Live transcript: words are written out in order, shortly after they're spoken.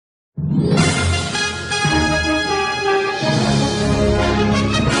Go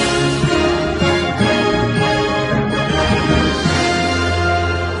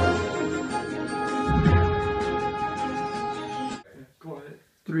ahead.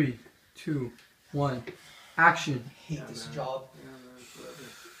 3, 2, 1, action. I hate this job.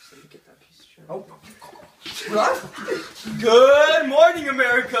 Oh. Good morning,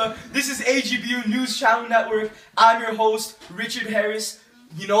 America. This is AGBU News Channel Network. I'm your host, Richard Harris.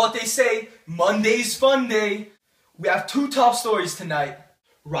 You know what they say, Monday's fun day. We have two top stories tonight.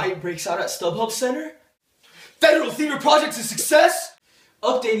 Riot breaks out at StubHub Center. Federal theater project's a success.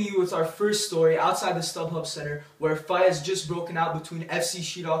 Updating you with our first story outside the StubHub Center, where a fight has just broken out between FC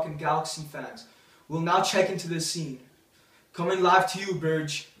She-Dog and Galaxy fans. We'll now check into the scene. Coming live to you,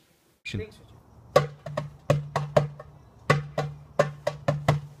 Burge.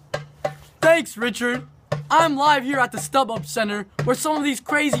 Thanks, Richard. I'm live here at the StubHub Center, where some of these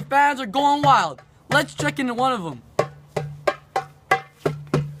crazy fans are going wild. Let's check into one of them.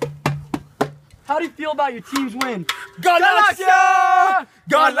 How do you feel about your team's win? Galaxia!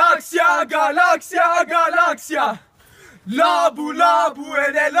 Galaxia! Galaxia! Galaxia! Labu labu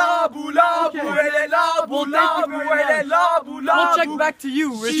ele labu labu ele labu labu ele labu labu. We'll check back to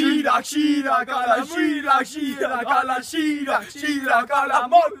you, Richard. Shira gala shira gala shira gala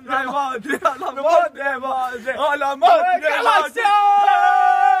madre madre a la madre Galaxia!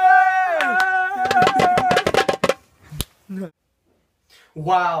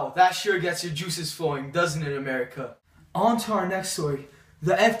 Wow, that sure gets your juices flowing, doesn't it, America? On to our next story.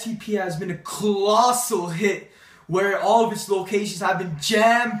 The FTP has been a colossal hit, where all of its locations have been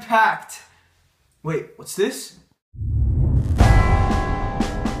jam-packed. Wait, what's this?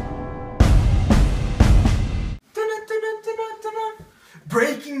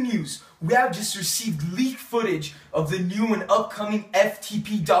 Breaking news! We have just received leaked footage of the new and upcoming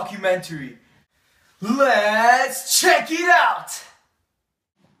FTP documentary. Let's check it out!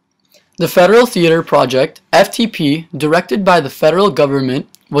 The Federal Theater Project, FTP, directed by the federal government,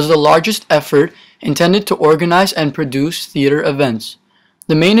 was the largest effort intended to organize and produce theater events.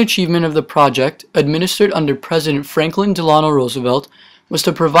 The main achievement of the project, administered under President Franklin Delano Roosevelt, was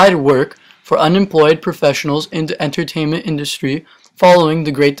to provide work for unemployed professionals in the entertainment industry following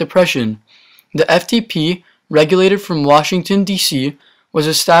the Great Depression. The FTP, regulated from Washington, D.C., was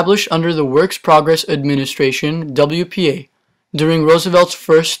established under the Works Progress Administration, WPA, during Roosevelt's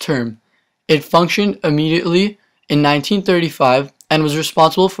first term. It functioned immediately in 1935 and was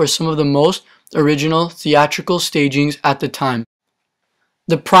responsible for some of the most original theatrical stagings at the time.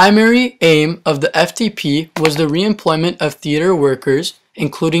 The primary aim of the FTP was the reemployment of theater workers,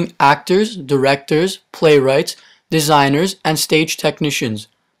 including actors, directors, playwrights, designers, and stage technicians.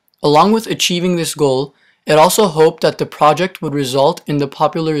 Along with achieving this goal, it also hoped that the project would result in the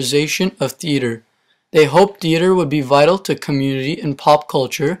popularization of theater. They hoped theater would be vital to community and pop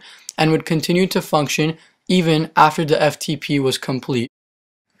culture and would continue to function even after the FTP was complete.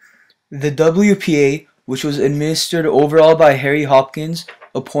 The WPA, which was administered overall by Harry Hopkins,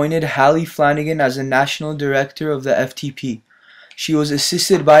 appointed Hallie Flanagan as the National Director of the FTP. She was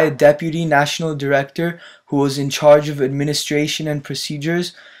assisted by a Deputy National Director who was in charge of administration and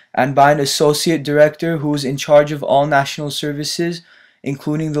procedures, and by an Associate Director who was in charge of all national services,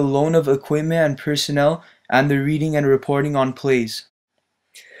 including the loan of equipment and personnel and the reading and reporting on plays.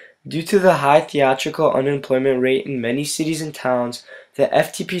 Due to the high theatrical unemployment rate in many cities and towns, the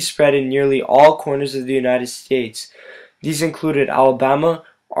FTP spread in nearly all corners of the United States. These included Alabama,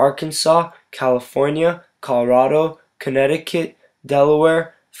 Arkansas, California, Colorado, Connecticut,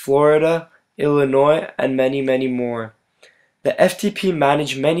 Delaware, Florida, Illinois, and many, many more. The FTP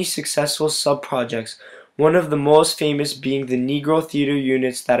managed many successful sub-projects, one of the most famous being the Negro Theater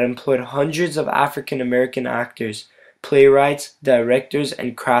units that employed hundreds of African American actors, playwrights, directors,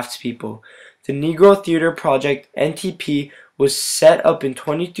 and craftspeople. The Negro Theater Project, NTP, was set up in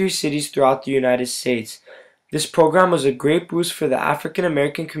 23 cities throughout the United States. This program was a great boost for the African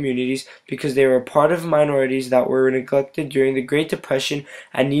American communities because they were a part of minorities that were neglected during the Great Depression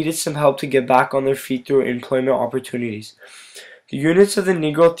and needed some help to get back on their feet through employment opportunities. The units of the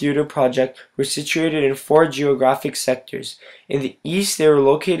Negro Theater Project were situated in 4 geographic sectors. In the east, they were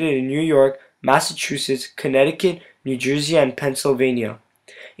located in New York, Massachusetts, Connecticut, New Jersey, and Pennsylvania.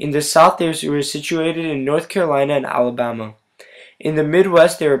 In the south, they were situated in North Carolina and Alabama. In the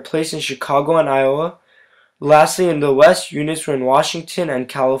Midwest, they were placed in Chicago and Iowa. Lastly, in the west, units were in Washington and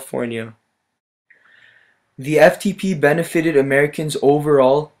California. The FTP benefited Americans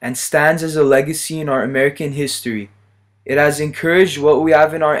overall and stands as a legacy in our American history. It has encouraged what we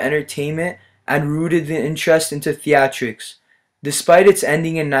have in our entertainment and rooted the interest into theatrics. Despite its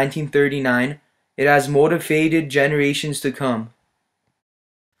ending in 1939, it has motivated generations to come.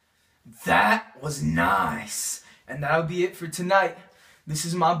 That was nice. And that'll be it for tonight. This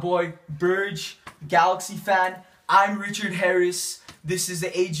is my boy Burge, Galaxy fan. I'm Richard Harris. This is the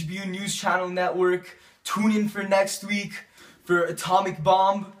HBU News Channel Network. Tune in for next week for Atomic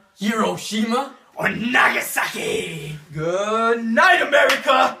Bomb, Hiroshima or Nagasaki. Good night,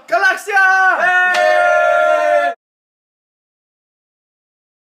 America! Galaxia! Hey!